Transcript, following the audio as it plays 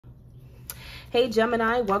Hey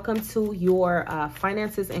Gemini, welcome to your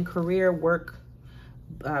finances and career work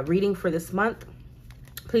reading for this month.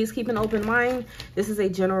 Please keep an open mind. This is a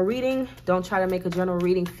general reading. Don't try to make a general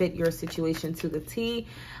reading fit your situation to the T,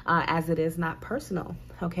 as it is not personal,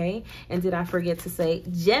 okay? And did I forget to say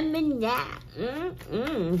Gemini?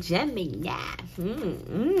 Gemini.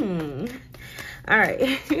 All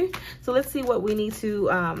right. So let's see what we need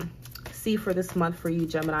to see for this month for you,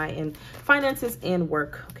 Gemini, in finances and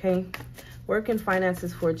work, okay? Work and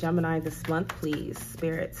finances for Gemini this month, please.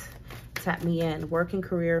 Spirit, tap me in. Work and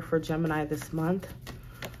career for Gemini this month.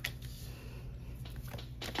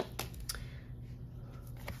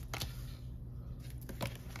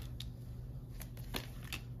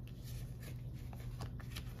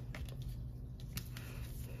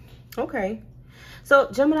 Okay.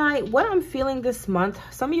 So Gemini, what I'm feeling this month,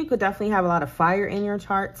 some of you could definitely have a lot of fire in your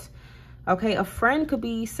charts. Okay. A friend could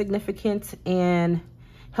be significant in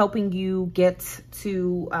helping you get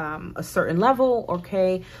to a certain level,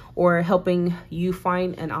 okay, or helping you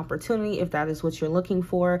find an opportunity if that is what you're looking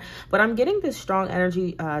for. But I'm getting this strong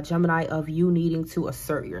energy, Gemini, of you needing to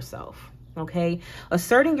assert yourself, okay?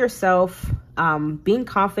 Asserting yourself, being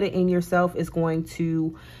confident in yourself is going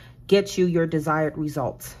to get you your desired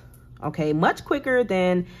results, okay? Much quicker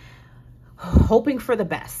than hoping for the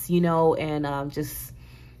best, you know, and just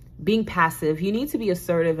being passive. You need to be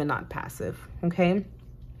assertive and not passive, okay?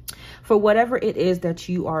 For whatever it is that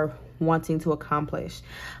you are wanting to accomplish.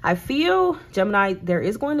 I feel, Gemini, there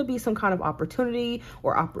is going to be some kind of opportunity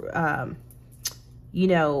or,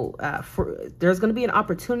 there's going to be an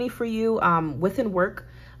opportunity for you within work.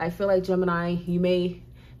 I feel like, Gemini, you may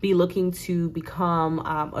be looking to become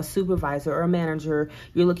a supervisor or a manager.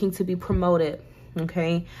 You're looking to be promoted,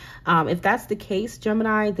 okay? If that's the case,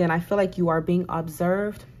 Gemini, then I feel like you are being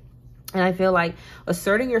observed. And I feel like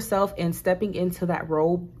asserting yourself and stepping into that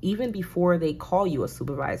role, even before they call you a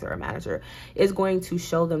supervisor or manager, is going to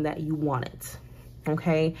show them that you want it,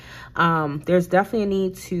 okay? There's definitely a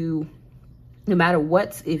need to, no matter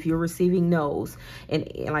what, if you're receiving no's, and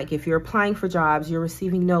like if you're applying for jobs, you're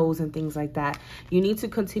receiving no's and things like that, you need to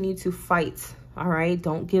continue to fight. All right,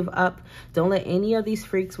 don't give up. Don't let any of these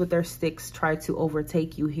freaks with their sticks try to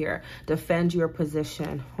overtake you here. Defend your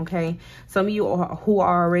position, okay? Some of you who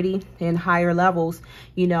are already in higher levels,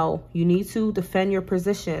 you know, you need to defend your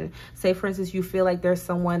position. Say, for instance, you feel like there's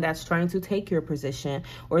someone that's trying to take your position,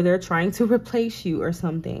 or they're trying to replace you or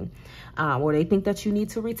something, or they think that you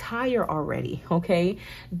need to retire already, okay?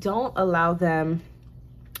 Don't allow them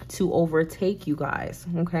to overtake you guys,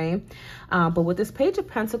 okay? But with this Page of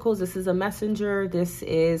Pentacles, this is a messenger. This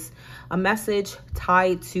is a message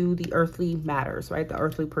tied to the earthly matters, right? The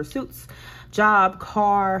earthly pursuits, job,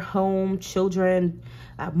 car, home, children,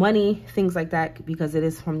 money, things like that, because it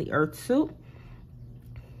is from the Earth suit.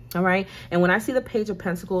 All right. And when I see the Page of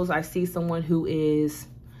Pentacles, I see someone who is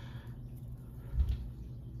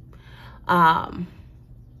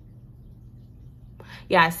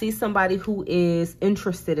yeah, I see somebody who is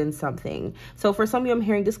interested in something. So for some of you, I'm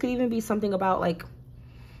hearing this could even be something about, like,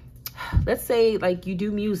 let's say like you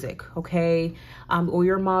do music, okay? Or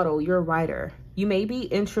you're a model, you're a writer. You may be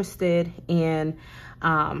interested in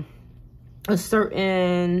a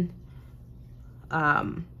certain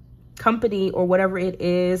company or whatever it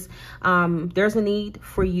is. There's a need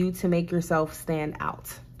for you to make yourself stand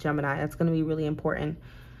out, Gemini. That's going to be really important,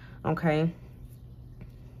 okay?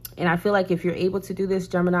 And I feel like if you're able to do this,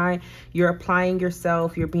 Gemini, you're applying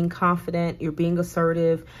yourself, you're being confident, you're being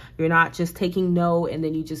assertive, you're not just taking no and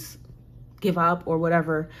then you just give up or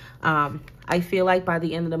whatever. I feel like by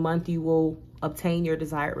the end of the month, you will obtain your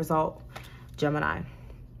desired result, Gemini.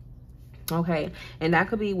 Okay, and that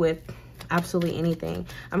could be with absolutely anything.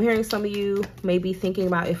 I'm hearing some of you may be thinking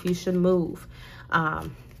about if you should move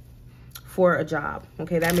for a job.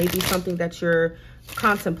 Okay, that may be something that you're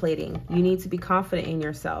contemplating. You need to be confident in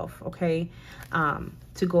yourself, okay,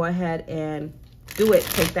 to go ahead and do it.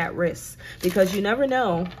 Take that risk, because you never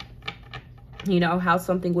know, you know, how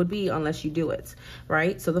something would be unless you do it,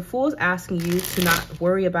 right? So the Fool is asking you to not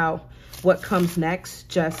worry about what comes next.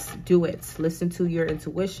 Just do it. Listen to your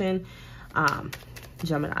intuition,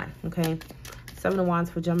 Gemini, okay? 7 of Wands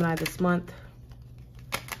for Gemini this month.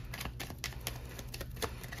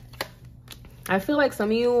 I feel like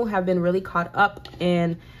some of you have been really caught up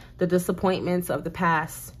in the disappointments of the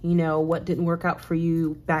past, you know, what didn't work out for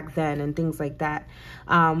you back then and things like that.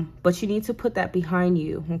 But you need to put that behind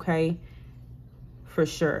you, okay? For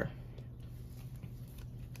sure.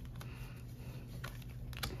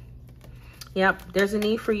 Yep, there's a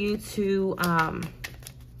need for you to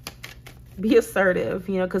be assertive,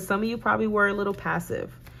 you know, because some of you probably were a little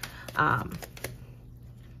passive.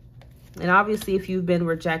 And obviously, if you've been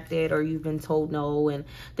rejected or you've been told no and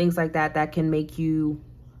things like that, that can make you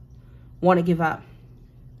want to give up.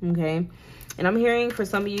 Okay. And I'm hearing for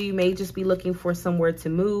some of you, you may just be looking for somewhere to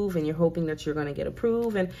move and you're hoping that you're going to get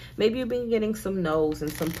approved. And maybe you've been getting some no's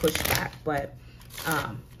and some pushback, but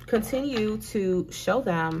continue to show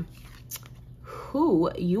them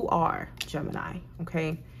who you are, Gemini.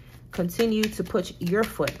 Okay. Continue to put your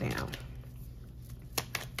foot down.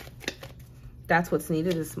 That's what's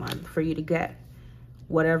needed this month for you to get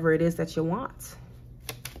whatever it is that you want.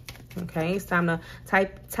 Okay, it's time to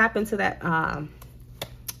tap into that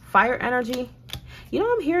fire energy. You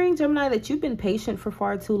know, I'm hearing, Gemini, that you've been patient for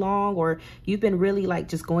far too long, or you've been really like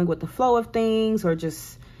just going with the flow of things, or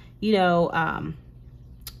just, you know,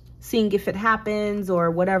 seeing if it happens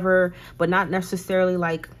or whatever, but not necessarily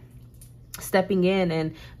like stepping in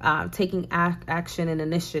and taking action and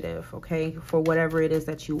initiative, okay, for whatever it is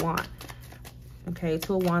that you want. Okay,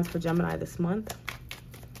 Two of Wands for Gemini this month.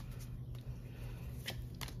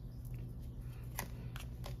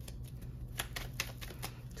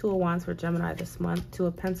 Two of Wands for Gemini this month. Two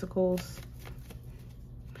of Pentacles.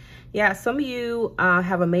 Yeah, some of you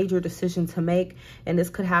have a major decision to make, and this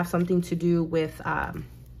could have something to do with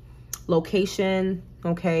location,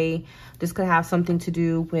 okay? This could have something to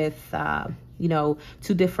do with, you know,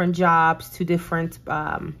 2 different jobs, 2 different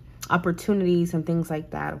opportunities and things like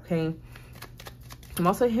that, okay? I'm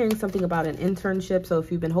also hearing something about an internship. So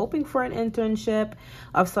if you've been hoping for an internship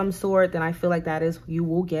of some sort, then I feel like that is, you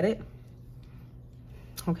will get it.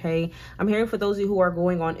 Okay. I'm hearing for those of you who are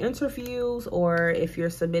going on interviews, or if you're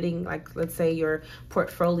submitting, like, let's say your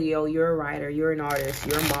portfolio, you're a writer, you're an artist,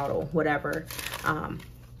 you're a model, whatever.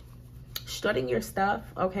 Strutting your stuff.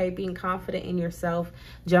 Okay. Being confident in yourself.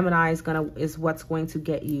 Gemini is what's going to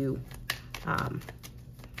get you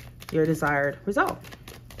your desired result.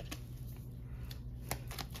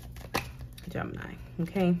 Gemini.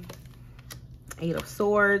 Okay. 8 of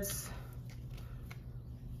Swords.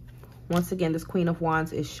 Once again, this Queen of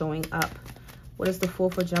Wands is showing up. What is the Fool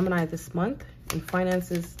for Gemini this month in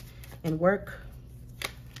finances and work?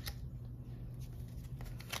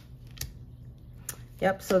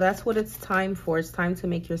 Yep, so that's what it's time for. It's time to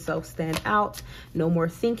make yourself stand out. No more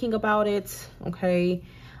thinking about it, okay?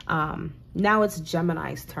 Now it's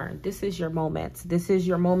Gemini's turn. This is your moment. This is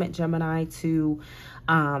your moment, Gemini, to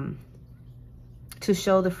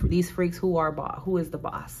show these freaks who is the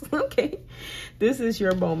boss. Okay, this is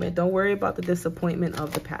your moment. Don't worry about the disappointment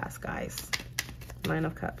of the past, guys. 9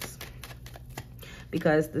 of Cups,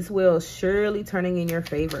 because this wheel is surely turning in your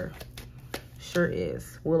favor. Sure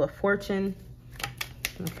is. Wheel of Fortune.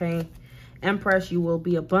 Okay, Empress, you will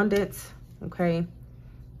be abundant. Okay,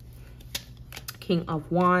 King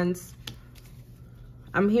of Wands.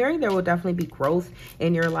 I'm hearing there will definitely be growth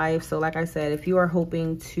in your life. So like I said, if you are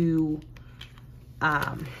hoping to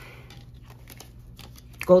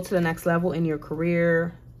go to the next level in your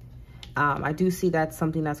career, I do see that's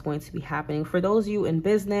something that's going to be happening. For those of you in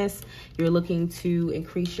business, you're looking to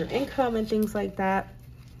increase your income and things like that.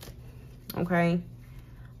 Okay.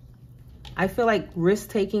 I feel like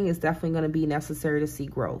risk-taking is definitely going to be necessary to see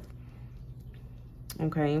growth.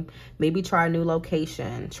 Okay. Maybe try a new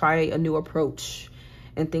location, try a new approach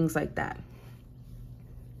and things like that.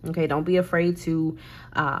 Okay. Don't be afraid to,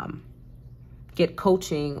 get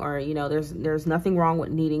coaching, or, you know, there's nothing wrong with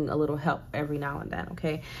needing a little help every now and then.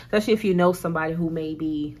 Okay. Especially if you know somebody who may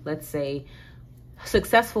be, let's say,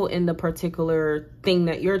 successful in the particular thing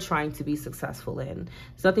that you're trying to be successful in.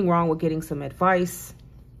 There's nothing wrong with getting some advice,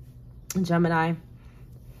 Gemini.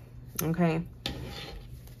 Okay.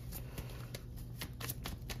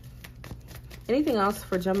 Anything else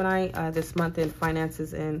for Gemini this month in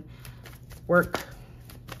finances and work?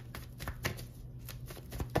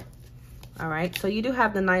 All right, so you do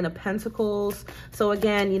have the 9 of Pentacles. So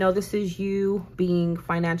again, you know, this is you being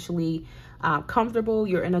financially comfortable.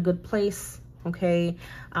 You're in a good place, okay?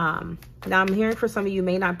 Now I'm hearing for some of you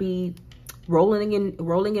may not be rolling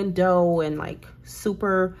in dough and like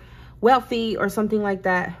super wealthy or something like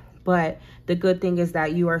that. But the good thing is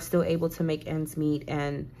that you are still able to make ends meet,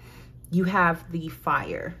 and you have the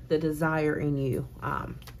fire, the desire in you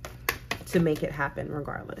to make it happen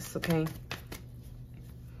regardless, okay?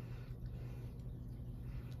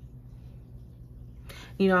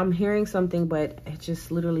 You know, I'm hearing something, but it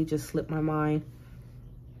just literally just slipped my mind.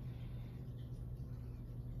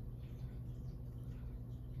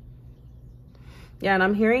 Yeah, and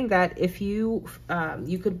I'm hearing that if you,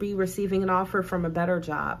 you could be receiving an offer from a better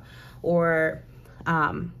job, or,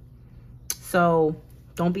 so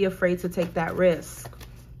don't be afraid to take that risk.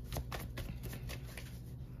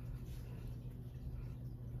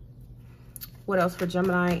 What else for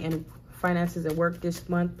Gemini in finances and work this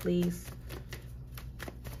month, please.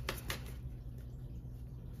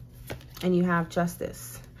 And you have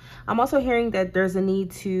Justice. I'm also hearing that there's a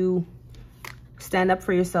need to stand up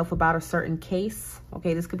for yourself about a certain case.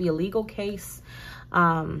 Okay, this could be a legal case.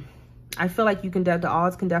 I feel like you can, the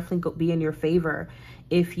odds can definitely be in your favor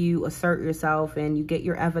if you assert yourself and you get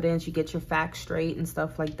your evidence, you get your facts straight and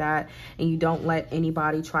stuff like that, and you don't let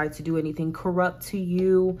anybody try to do anything corrupt to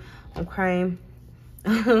you. Okay.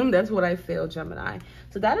 That's what I feel, Gemini.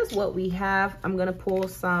 So that is what we have. I'm going to pull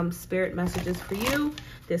some spirit messages for you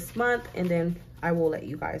this month, and then I will let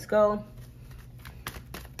you guys go.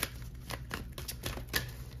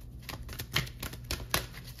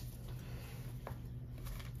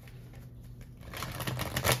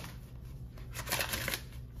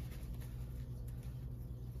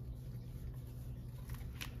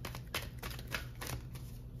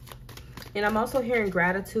 And I'm also hearing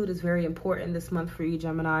gratitude is very important this month for you,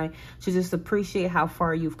 Gemini. To just appreciate how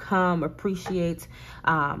far you've come, appreciate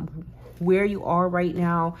where you are right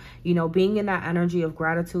now. You know, being in that energy of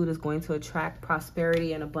gratitude is going to attract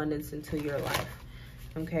prosperity and abundance into your life.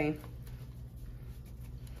 Okay.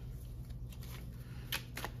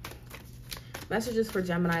 Messages for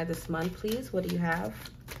Gemini this month, please. What do you have?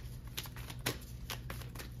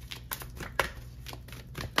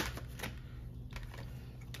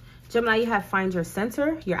 Gemini, you have find your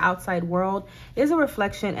center. Your outside world is a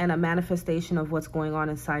reflection and a manifestation of what's going on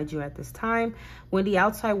inside you at this time. When the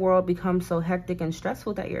outside world becomes so hectic and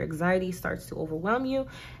stressful that your anxiety starts to overwhelm you,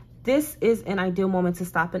 this is an ideal moment to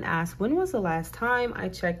stop and ask, when was the last time I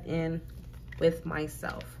checked in with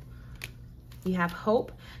myself? You have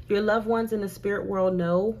hope. Your loved ones in the spirit world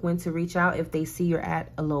know when to reach out if they see you're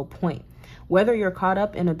at a low point. Whether you're caught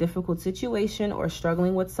up in a difficult situation or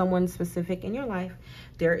struggling with someone specific in your life,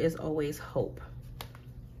 there is always hope.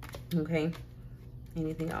 Okay.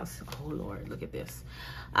 Anything else? Oh, Lord, look at this.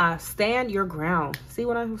 Stand your ground. See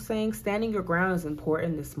what I'm saying? Standing your ground is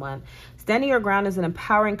important this month. Standing your ground is an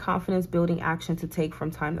empowering, confidence-building action to take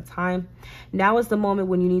from time to time. Now is the moment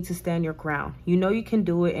when you need to stand your ground. You know you can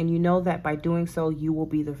do it, and you know that by doing so, you will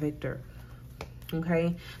be the victor.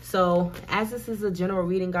 Okay, so as this is a general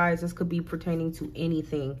reading, guys, this could be pertaining to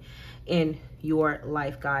anything in your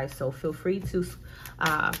life, guys. So feel free to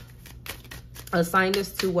assign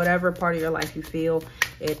this to whatever part of your life you feel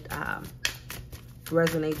it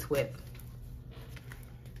resonates with.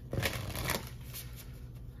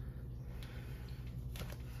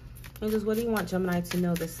 Angels, what do you want Gemini to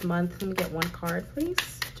know this month? Let me get one card,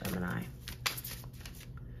 please. Gemini.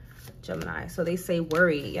 Gemini. So they say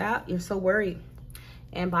worry. Yeah, you're so worried.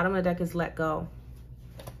 And bottom of the deck is let go.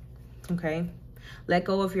 Okay. Let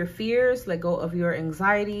go of your fears. Let go of your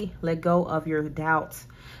anxiety. Let go of your doubts.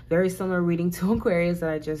 Very similar reading to Aquarius that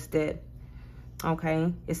I just did.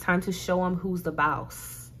 Okay. It's time to show them who's the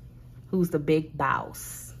boss. Who's the big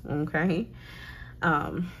boss. Okay.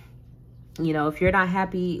 You know, if you're not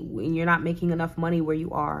happy and you're not making enough money where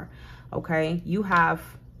you are, okay, you have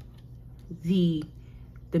the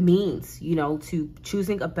means, you know, to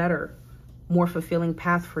choosing a better, more fulfilling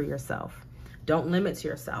path for yourself. Don't limit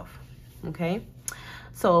yourself. Okay.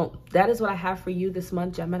 So that is what I have for you this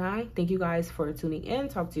month, Gemini. Thank you guys for tuning in.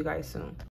 Talk to you guys soon.